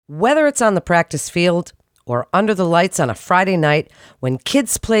Whether it's on the practice field or under the lights on a Friday night, when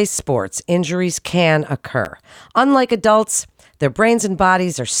kids play sports, injuries can occur. Unlike adults, their brains and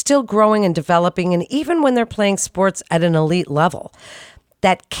bodies are still growing and developing, and even when they're playing sports at an elite level,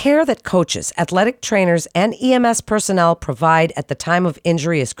 that care that coaches, athletic trainers, and EMS personnel provide at the time of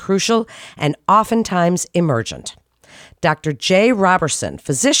injury is crucial and oftentimes emergent. Dr. Jay Robertson,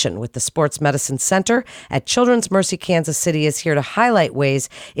 physician with the Sports Medicine Center at Children's Mercy Kansas City, is here to highlight ways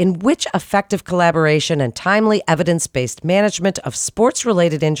in which effective collaboration and timely evidence-based management of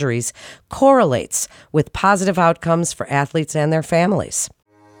sports-related injuries correlates with positive outcomes for athletes and their families.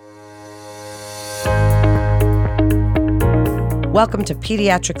 Welcome to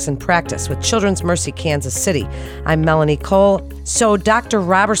Pediatrics in Practice with Children's Mercy Kansas City. I'm Melanie Cole. So, Dr.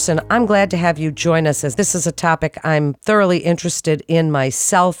 Robertson, I'm glad to have you join us, as this is a topic I'm thoroughly interested in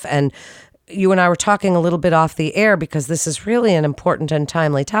myself, and you and I were talking a little bit off the air because this is really an important and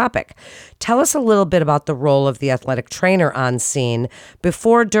timely topic. Tell us a little bit about the role of the athletic trainer on scene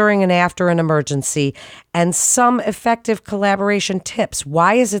before, during, and after an emergency, and some effective collaboration tips.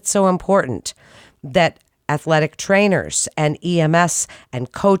 Why is it so important that athletic trainers and EMS and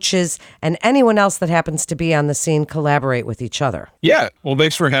coaches and anyone else that happens to be on the scene collaborate with each other? Yeah. Well,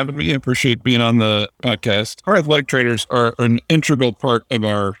 thanks for having me. I appreciate being on the podcast. Our athletic trainers are an integral part of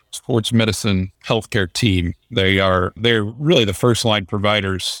our sports medicine healthcare team. They're really the first line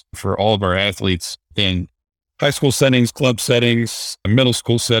providers for all of our athletes in high school settings, club settings, middle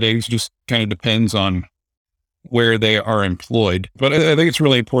school settings. Just kind of depends on where they are employed. But I think it's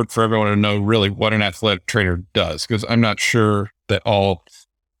really important for everyone to know really what an athletic trainer does, because I'm not sure that all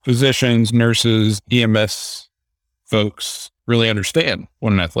physicians, nurses, EMS folks really understand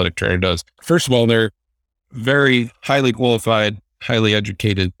what an athletic trainer does. First of all, they're very highly qualified, highly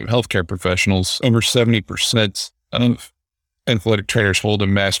educated healthcare professionals. Over 70% of athletic trainers hold a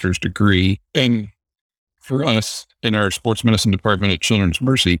master's degree. And for us in our sports medicine department at Children's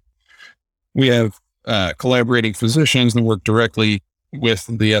Mercy, we have collaborating physicians that work directly with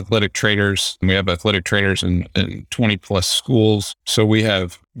the athletic trainers. We have athletic trainers in 20 plus schools. So we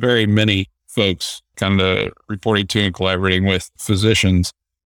have very many folks kind of reporting to and collaborating with physicians,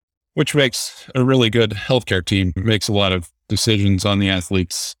 which makes a really good healthcare team. It makes a lot of decisions on the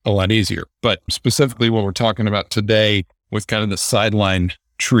athletes a lot easier. But specifically what we're talking about today with kind of the sideline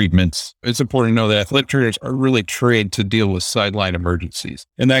treatments, it's important to know that athletic trainers are really trained to deal with sideline emergencies.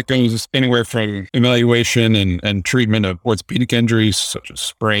 And that goes anywhere from evaluation and treatment of orthopedic injuries, such as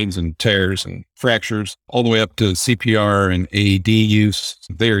sprains and tears and fractures, all the way up to CPR and AED use.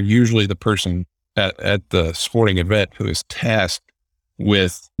 They are usually the person at the sporting event who is tasked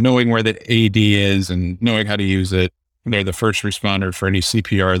with knowing where the AED is and knowing how to use it. They're the first responder for any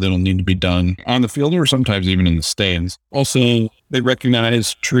CPR that'll need to be done on the field or sometimes even in the stands. Also, they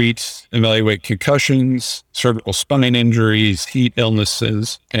recognize, treat, evaluate concussions, cervical spine injuries, heat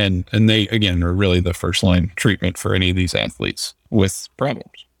illnesses, and they, again, are really the first line treatment for any of these athletes with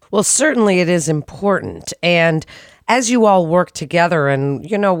problems. Well, certainly it is important. And as you all work together, and,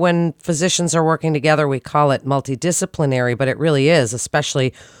 you know, when physicians are working together, we call it multidisciplinary, but it really is,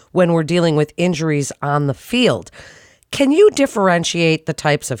 especially when we're dealing with injuries on the field. Can you differentiate the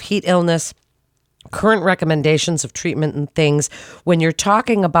types of heat illness, current recommendations of treatment and things when you're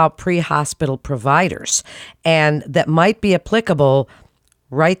talking about pre-hospital providers and that might be applicable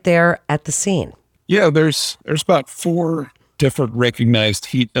right there at the scene? Yeah, there's about 4 different recognized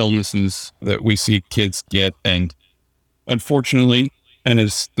heat illnesses that we see kids get. And unfortunately, and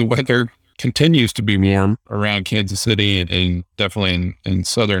as the weather continues to be warm around Kansas City and definitely in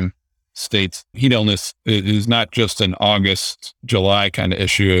southern states, heat illness is not just an August, July kind of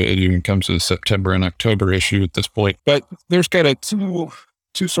issue. It even comes to the September and October issue at this point. But there's kind of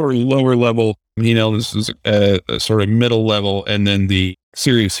two sort of lower level heat illnesses, a sort of middle level, and then the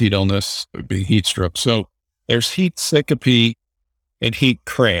serious heat illness would be heat stroke. So there's heat syncope and heat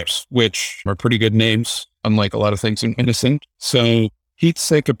cramps, which are pretty good names, unlike a lot of things in medicine. So heat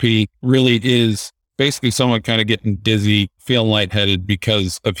syncope really is basically someone kind of getting dizzy, feeling lightheaded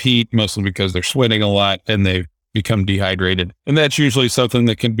because of heat, mostly because they're sweating a lot and they've become dehydrated. And that's usually something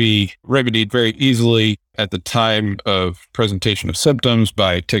that can be remedied very easily at the time of presentation of symptoms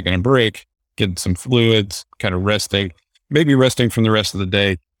by taking a break, getting some fluids, kind of resting, maybe resting from the rest of the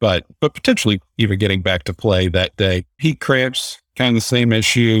day, but potentially even getting back to play that day. Heat cramps, kind of the same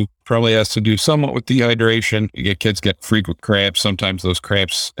issue. Probably has to do somewhat with dehydration. Kids get frequent cramps. Sometimes those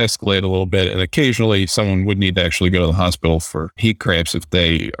cramps escalate a little bit, and occasionally someone would need to actually go to the hospital for heat cramps if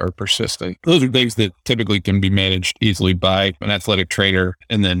they are persisting. Those are things that typically can be managed easily by an athletic trainer,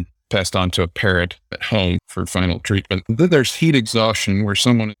 and then passed on to a parent at home for final treatment. Then there's heat exhaustion, where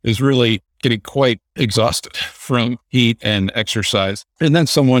someone is really getting quite exhausted from heat and exercise. And then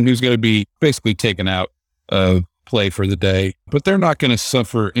someone who's going to be basically taken out of play for the day, but they're not going to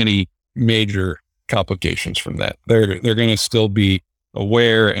suffer any major complications from that. They're going to still be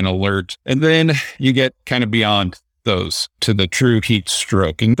aware and alert. And then you get kind of beyond those to the true heat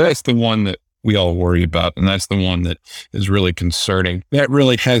stroke. And that's the one that we all worry about. And that's the one that is really concerning. That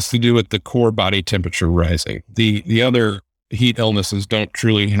really has to do with the core body temperature rising. The other heat illnesses don't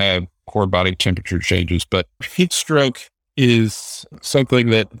truly have core body temperature changes, but heat stroke is something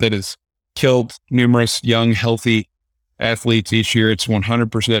that has killed numerous young, healthy athletes each year. It's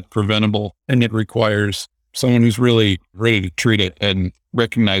 100% preventable, and it requires someone who's really ready to treat it and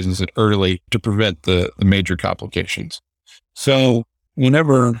recognizes it early to prevent the major complications. So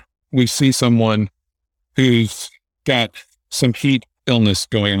whenever we see someone who's got some heat illness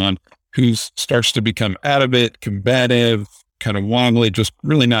going on, who starts to become out of it, combative, kind of wobbly, just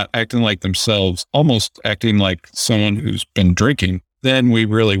really not acting like themselves, almost acting like someone who's been drinking, then we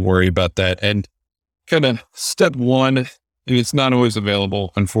really worry about that. And kind of step one, and it's not always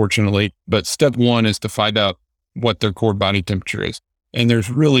available, unfortunately, but step one is to find out what their core body temperature is. And there's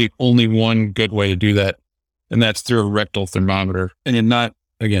really only one good way to do that, and that's through a rectal thermometer. And not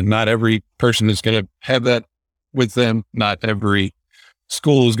every person is going to have that with them. Not every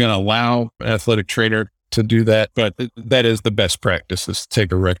school is going to allow an athletic trainer to do that, but that is the best practice, is to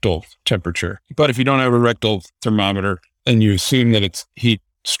take a rectal temperature. But if you don't have a rectal thermometer and you assume that it's heat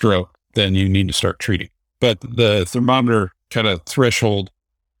stroke, then you need to start treating. But the thermometer kind of threshold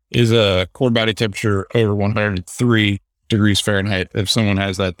is a core body temperature over 103 degrees Fahrenheit. If someone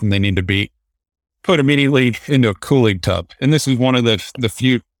has that, then they need to be put immediately into a cooling tub. And this is one of the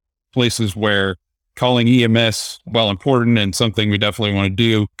few places where calling EMS, while important and something we definitely want to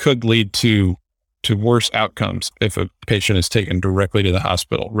do, could lead to worse outcomes if a patient is taken directly to the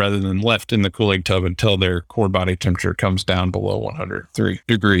hospital rather than left in the cooling tub until their core body temperature comes down below 103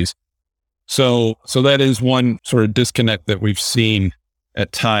 degrees. So that is one sort of disconnect that we've seen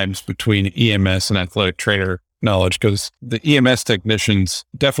at times between EMS and athletic trainer knowledge, because the EMS technicians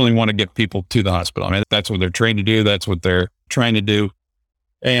definitely want to get people to the hospital. I mean, that's what they're trained to do. That's what they're trying to do.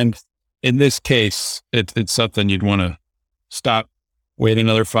 And in this case, it's something you'd want to stop, wait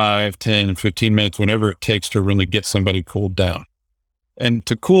another 5, 10, 15 minutes, whatever it takes to really get somebody cooled down. And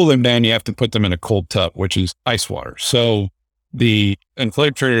to cool them down, you have to put them in a cold tub, which is ice water. So the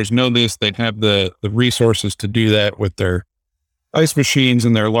athletic trainers know this. They have the resources to do that with their ice machines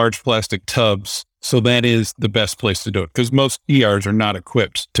and their large plastic tubs. So that is the best place to do it, because most ERs are not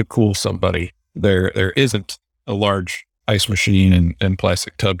equipped to cool somebody. There isn't a large ice machine and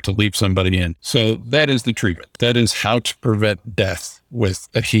plastic tub to leave somebody in. So that is the treatment. That is how to prevent death with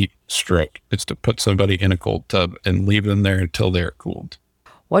a heat stroke. It's to put somebody in a cold tub and leave them there until they're cooled.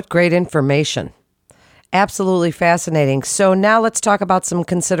 What great information. Absolutely fascinating. So now let's talk about some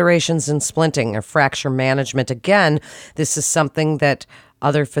considerations in splinting or fracture management. Again, this is something that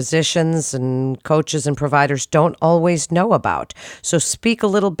other physicians and coaches and providers don't always know about. So speak a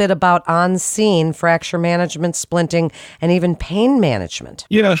little bit about on-scene fracture management, splinting, and even pain management.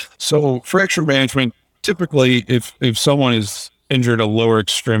 Yeah. So fracture management, typically if someone is injured a lower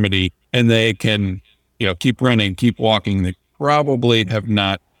extremity and they can, keep running, keep walking, they probably have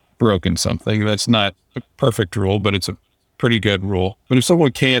not broken something. That's not a perfect rule, but it's a pretty good rule. But if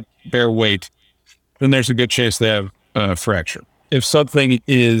someone can't bear weight, then there's a good chance they have a fracture. If something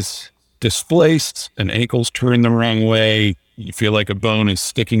is displaced, an ankle's turned the wrong way, you feel like a bone is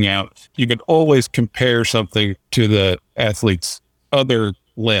sticking out, you can always compare something to the athlete's other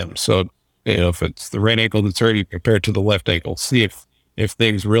limb. So, if it's the right ankle that's hurt, you compare it to the left ankle, see if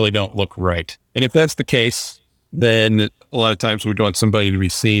things really don't look right. And if that's the case, then a lot of times we'd want somebody to be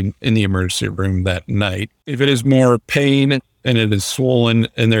seen in the emergency room that night. If it is more pain and it is swollen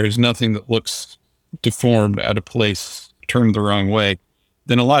and there is nothing that looks deformed, out of place, turned the wrong way,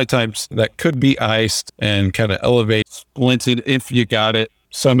 then a lot of times that could be iced and kind of elevate, splinted if you got it.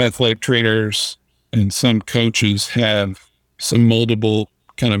 Some athletic trainers and some coaches have some moldable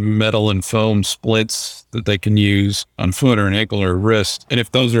kind of metal and foam splints that they can use on foot or an ankle or a wrist. And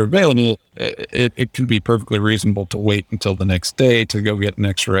if those are available, it can be perfectly reasonable to wait until the next day to go get an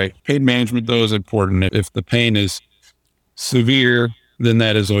x-ray. Pain management, though, is important. If the pain is severe, then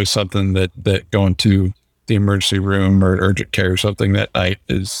that is always something that going to the emergency room or urgent care or something that night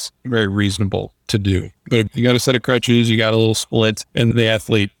is very reasonable to do. But if you got a set of crutches, you got a little split, and the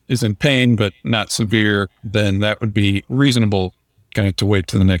athlete is in pain but not severe, then that would be reasonable kind of to wait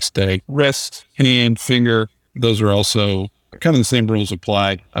to the next day. Wrist, hand, finger, those are also kind of the same rules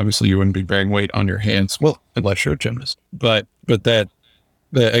apply. Obviously, you wouldn't be bearing weight on your hands, well, unless you're a gymnast. But that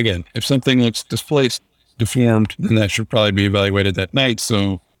again, if something looks displaced, deformed, then that should probably be evaluated that night,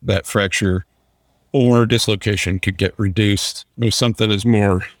 so that fracture or dislocation could get reduced. If something is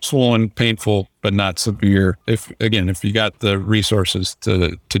more swollen, painful, but not severe, if you got the resources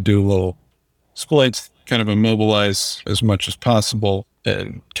to do little splits, kind of immobilize as much as possible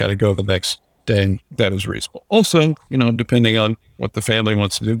and kind of go the next day, that is reasonable. Also, depending on what the family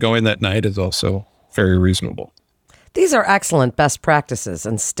wants to do, going that night is also very reasonable. These are excellent best practices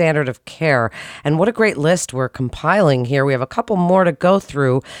and standard of care. And what a great list we're compiling here. We have a couple more to go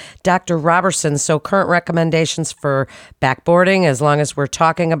through. Dr. Robertson, so current recommendations for backboarding, as long as we're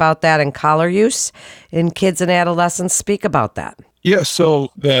talking about that, and collar use in kids and adolescents. Speak about that. Yeah,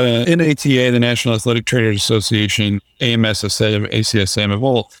 so the NATA, the National Athletic Trainers Association, AMSSM, ACSM have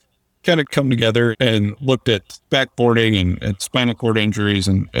all kind of come together and looked at backboarding and spinal cord injuries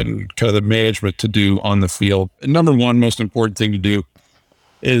and kind of the management to do on the field. And number one, most important thing to do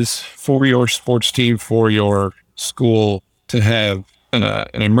is for your sports team, for your school, to have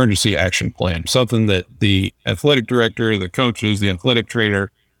an emergency action plan, something that the athletic director, the coaches, the athletic trainer,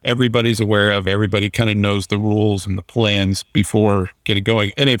 everybody's aware of. Everybody kind of knows the rules and the plans before getting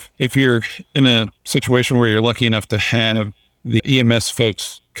going. And if you're in a situation where you're lucky enough to have the EMS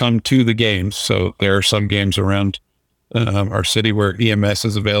folks come to the games, so there are some games around our city where EMS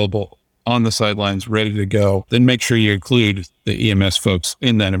is available on the sidelines, ready to go, then make sure you include the EMS folks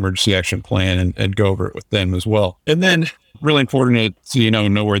in that emergency action plan and go over it with them as well. And then really important to,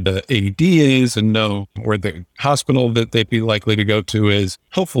 know where the AED is and know where the hospital that they'd be likely to go to is.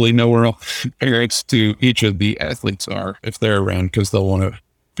 Hopefully know where all parents to each of the athletes are if they're around, because they'll want to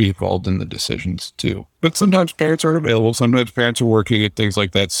be involved in the decisions too. But sometimes parents aren't available. Sometimes parents are working and things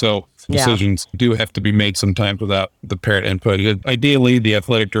like that. So decisions do have to be made sometimes without the parent input. Ideally, the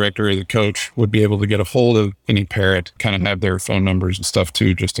athletic director or the coach would be able to get a hold of any parent, kind of have their phone numbers and stuff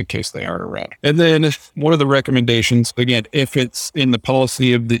too, just in case they aren't around. And then one of the recommendations, again, if it's in the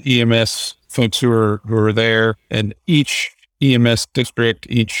policy of the EMS folks who are there, and each EMS district,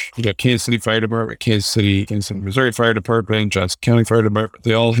 each Kansas City Fire Department, Kansas City, Missouri Fire Department, Johnson County Fire Department,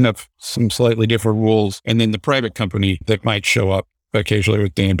 they all have some slightly different rules. And then the private company that might show up occasionally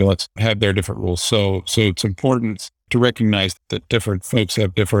with the ambulance have their different rules. So it's important to recognize that different folks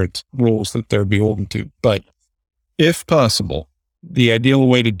have different rules that they're beholden to. But if possible, the ideal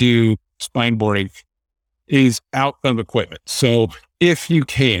way to do spine boarding is out of equipment. So if you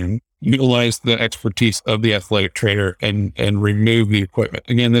can, utilize the expertise of the athletic trainer and remove the equipment.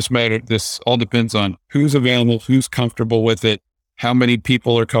 Again, this all depends on who's available, who's comfortable with it, how many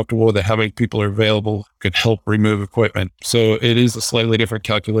people are comfortable with it, how many people are available could help remove equipment. So it is a slightly different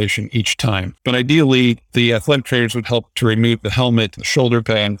calculation each time. But ideally, the athletic trainers would help to remove the helmet, the shoulder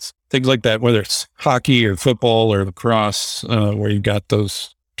pads, things like that, whether it's hockey or football or lacrosse, where you've got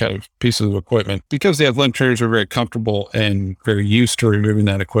those kind of pieces of equipment, because the athletic trainers are very comfortable and very used to removing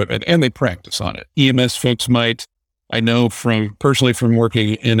that equipment, and they practice on it. EMS folks might, I know personally from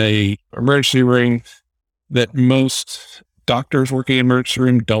working in a emergency room, that most doctors working in emergency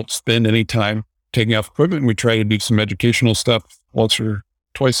room don't spend any time taking off equipment. We try to do some educational stuff once or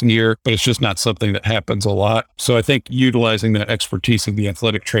twice a year, but it's just not something that happens a lot. So I think utilizing that expertise of the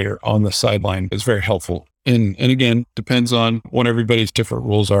athletic trainer on the sideline is very helpful. And again, depends on what everybody's different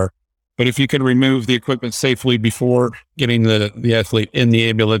rules are. But if you can remove the equipment safely before getting the athlete in the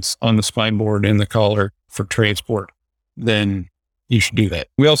ambulance, on the spine board, in the collar for transport, then you should do that.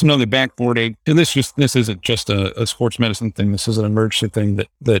 We also know that backboarding, and this isn't just a sports medicine thing. This is an emergency thing,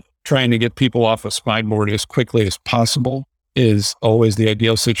 that trying to get people off a spine board as quickly as possible is always the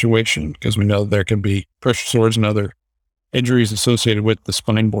ideal situation, because we know there can be pressure sores and other injuries associated with the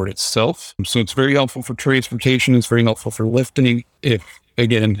spine board itself. So it's very helpful for transportation. It's very helpful for lifting. If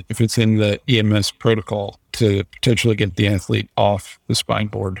it's in the EMS protocol, to potentially get the athlete off the spine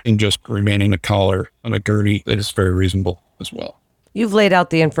board and just remaining a collar on a gurney, that is very reasonable as well. You've laid out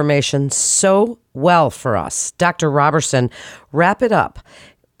the information so well for us. Dr. Robertson, wrap it up.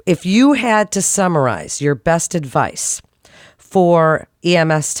 If you had to summarize your best advice for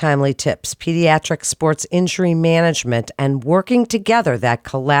EMS timely tips, pediatric sports injury management, and working together, that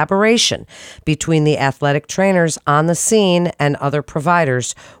collaboration between the athletic trainers on the scene and other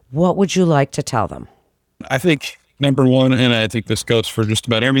providers, what would you like to tell them? I think number one, and I think this goes for just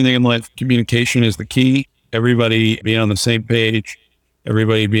about everything in life, communication is the key. Everybody being on the same page,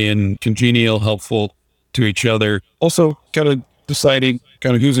 everybody being congenial, helpful to each other. Also kind of deciding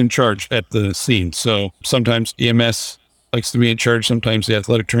kind of who's in charge at the scene. So sometimes EMS likes to be in charge. Sometimes the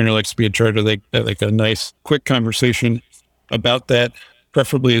athletic trainer likes to be in charge. Of like a nice, quick conversation about that,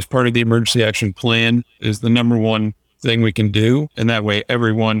 preferably as part of the emergency action plan, is the number one thing we can do. And that way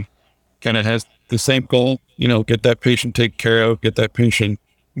everyone kind of has the same goal, get that patient taken care of, get that patient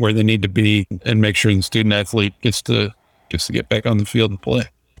where they need to be, and make sure the student athlete gets to get back on the field and play.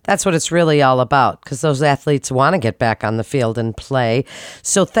 That's what it's really all about, because those athletes want to get back on the field and play.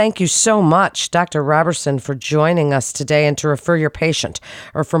 So thank you so much, Dr. Robertson, for joining us today and to refer your patient.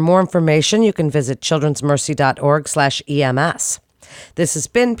 Or for more information, you can visit childrensmercy.org/EMS. This has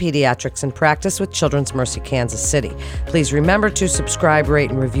been Pediatrics in Practice with Children's Mercy Kansas City. Please remember to subscribe, rate,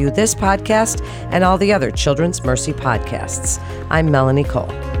 and review this podcast and all the other Children's Mercy podcasts. I'm Melanie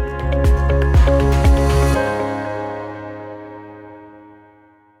Cole.